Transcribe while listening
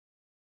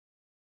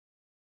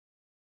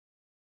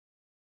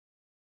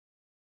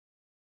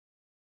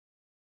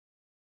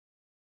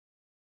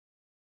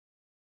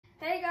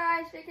Hey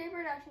guys, JK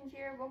Productions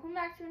here. Welcome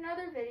back to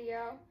another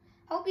video.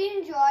 Hope you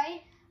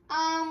enjoy.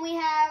 We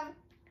have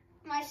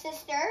my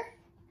sister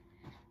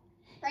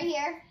right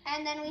here,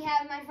 and then we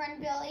have my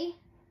friend Billy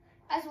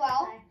as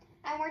well. Hi.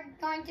 And we're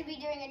going to be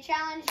doing a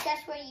challenge, guess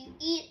what you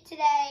eat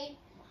today.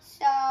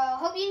 So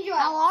hope you enjoy.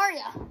 How are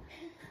you?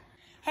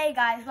 Hey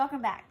guys,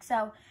 welcome back.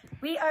 So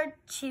we are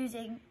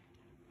choosing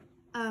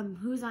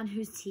who's on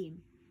whose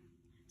team.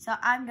 So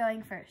I'm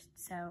going first.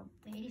 So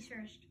Ladies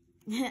first.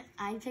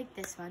 I picked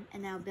this one,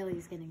 and now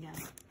Billy's gonna go.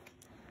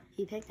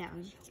 He picked that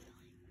one.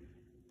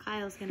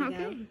 Kyle's gonna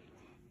go.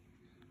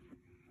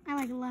 I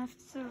like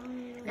left, so.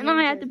 And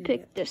I have to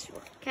pick this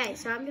one. Okay,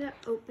 so I'm gonna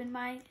open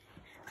my.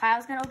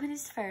 Kyle's gonna open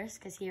his first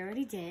because he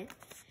already did.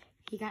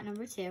 He got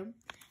number 2.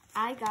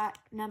 I got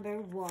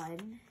number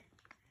 1.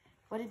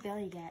 What did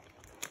Billy get?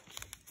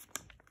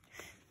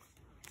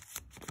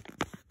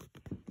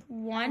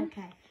 1.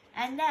 Okay.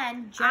 And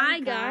then Joe I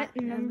got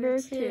number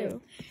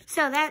 2.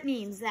 So that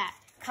means that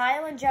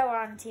Kyle and Joe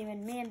are on a team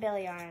and me and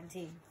Billy are on a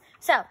team.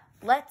 So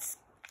let's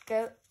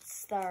get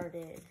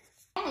started.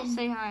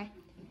 Say hi.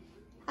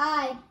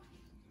 Hi.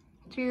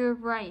 To your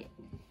right.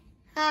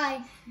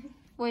 Hi.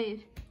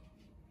 Wave.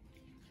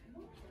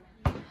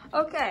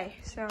 Okay,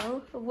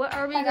 so what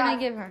are we I gonna got-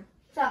 give her?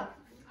 So,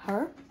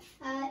 Her?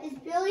 is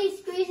Billy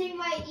squeezing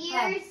my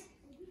ears?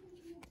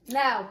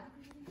 No.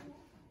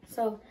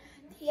 So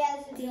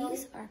Yes.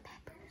 these are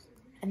peppers.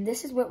 And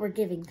this is what we're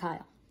giving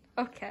Kyle.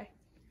 Okay.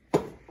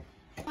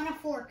 On a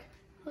fork.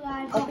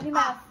 Open your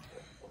mouth.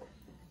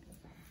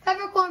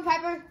 Peppercorn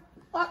pepper.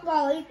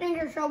 Oh, these things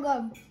are so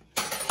good.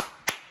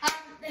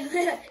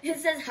 It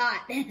says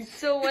hot.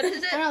 So what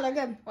is it? I know, they're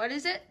good. What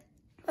is it?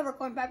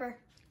 Peppercorn pepper.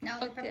 No,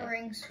 they're Okay. pepper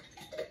rings.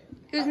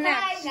 Who's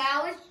next?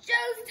 Now it's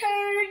Joe's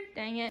turn.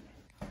 Dang it.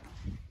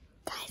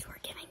 Guys, we're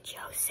giving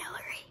Joe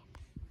celery.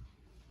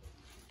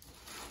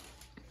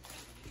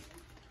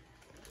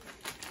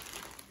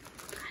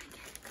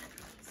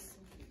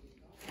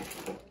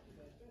 We're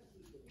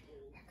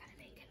gonna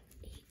make him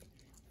eat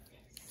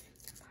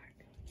this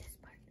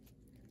part.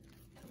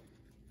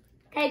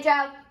 Okay,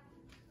 Joe.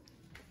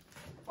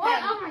 What?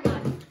 Hey. Oh my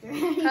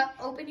god.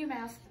 Open your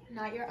mouth,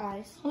 not your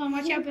eyes. Hold on,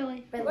 watch out,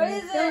 Billy. Billy, What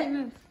is Billy, it?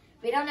 move.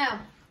 We don't know.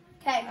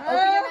 Okay, open Oh,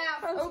 your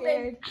mouth. I'm Open.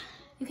 scared.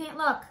 You can't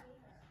look.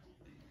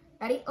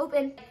 Ready?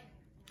 Open.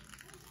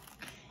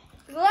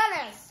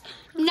 Lettuce.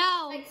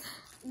 No.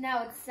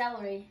 No, it's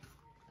celery.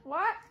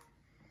 What?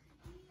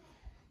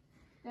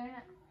 All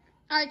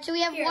right, so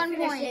we have Here, 1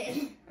 finish point.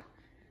 it.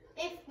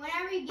 If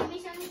whenever you give me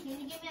something, can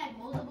you give me like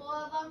multiple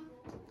of them?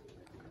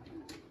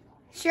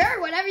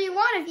 Sure, whatever you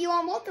want. If you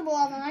want multiple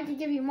of them, I can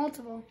give you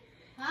multiple.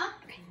 Huh?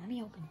 Okay, let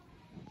me open.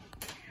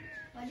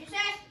 What'd you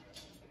say?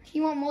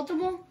 You want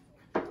multiple?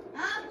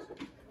 Huh?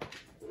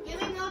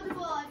 Give me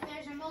multiple if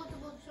there's a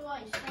multiple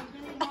choice. So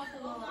give me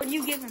multiple. What are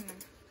you giving them?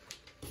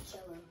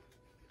 Jello.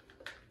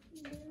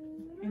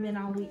 And then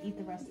I'll eat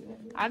the rest of it.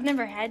 I've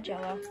never had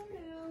Jello.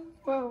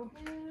 Whoa.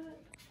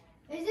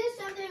 Is this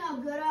something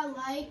I'm good at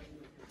like?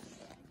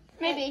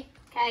 Maybe.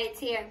 Okay, it's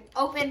here.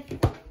 Open.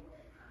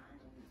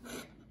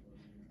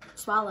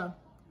 Swallow.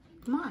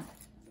 Come on.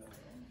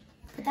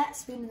 Put that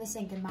spoon in the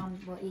sink and Mom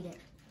will eat it.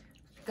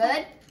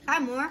 Good? Try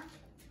more.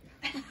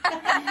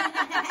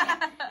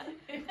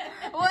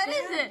 What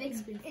is it? Big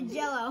spoon. It's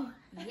Jello.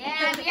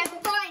 Yeah, we have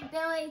a point,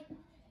 Billy.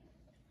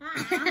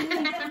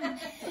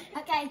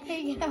 Okay, Here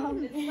you go.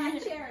 My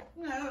chair.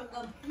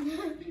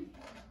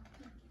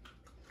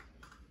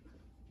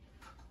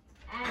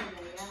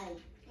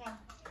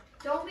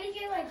 Don't make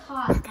it like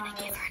hot. We're gonna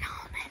give her an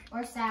almond.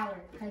 Or sour,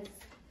 because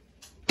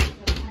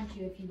they'll punch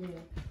you if you do.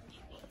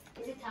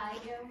 Is it tied,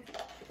 Joe?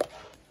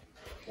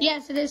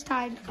 Yes, it is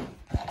tied.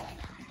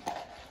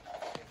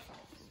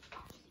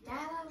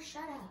 Davo,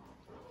 shut up.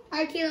 All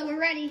right, Kayla, we're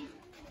ready.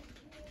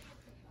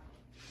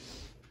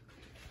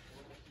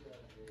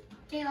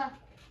 Kayla,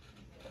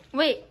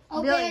 Wait,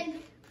 open. Billy,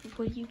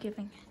 what are you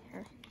giving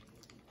her?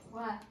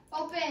 What?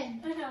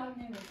 Open. Is it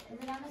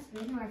on a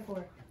spoon or a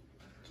fork?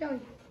 Joey.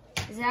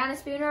 Is it on a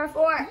spoon or a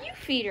fork? You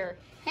feed her.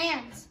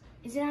 Hands.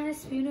 Is it on a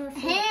spoon or a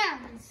fork?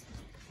 Hands.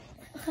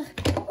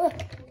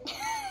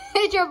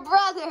 It's your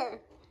brother.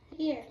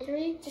 Here,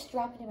 3. Just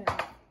drop it in my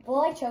mouth.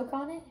 Will I choke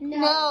on it?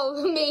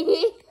 No,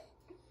 maybe.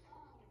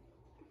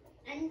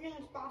 Anything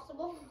is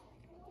possible.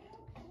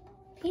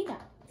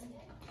 Peanut.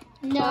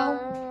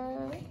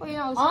 No. Wait,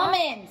 no,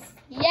 Almonds.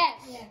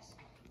 Yes. Yes.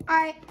 All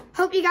right.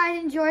 Hope you guys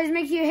enjoy.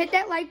 Make sure you hit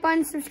that like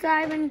button,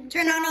 subscribe, and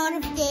turn on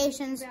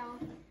notifications.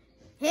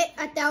 Hit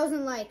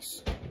 1,000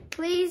 likes,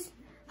 please.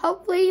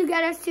 Hopefully you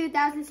get us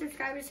 2,000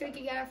 subscribers so we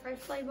can get our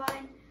first play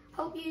button.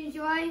 Hope you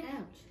enjoy.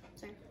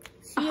 Sorry.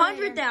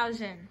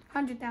 100,000.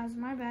 100,000.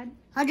 My bad.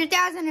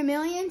 100,000, a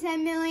million,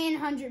 10 million,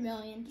 100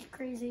 million. It's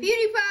crazy.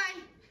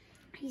 PewDiePie.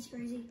 He's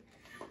crazy.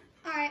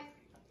 All right.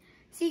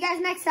 See you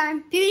guys next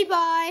time.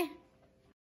 PewDiePie.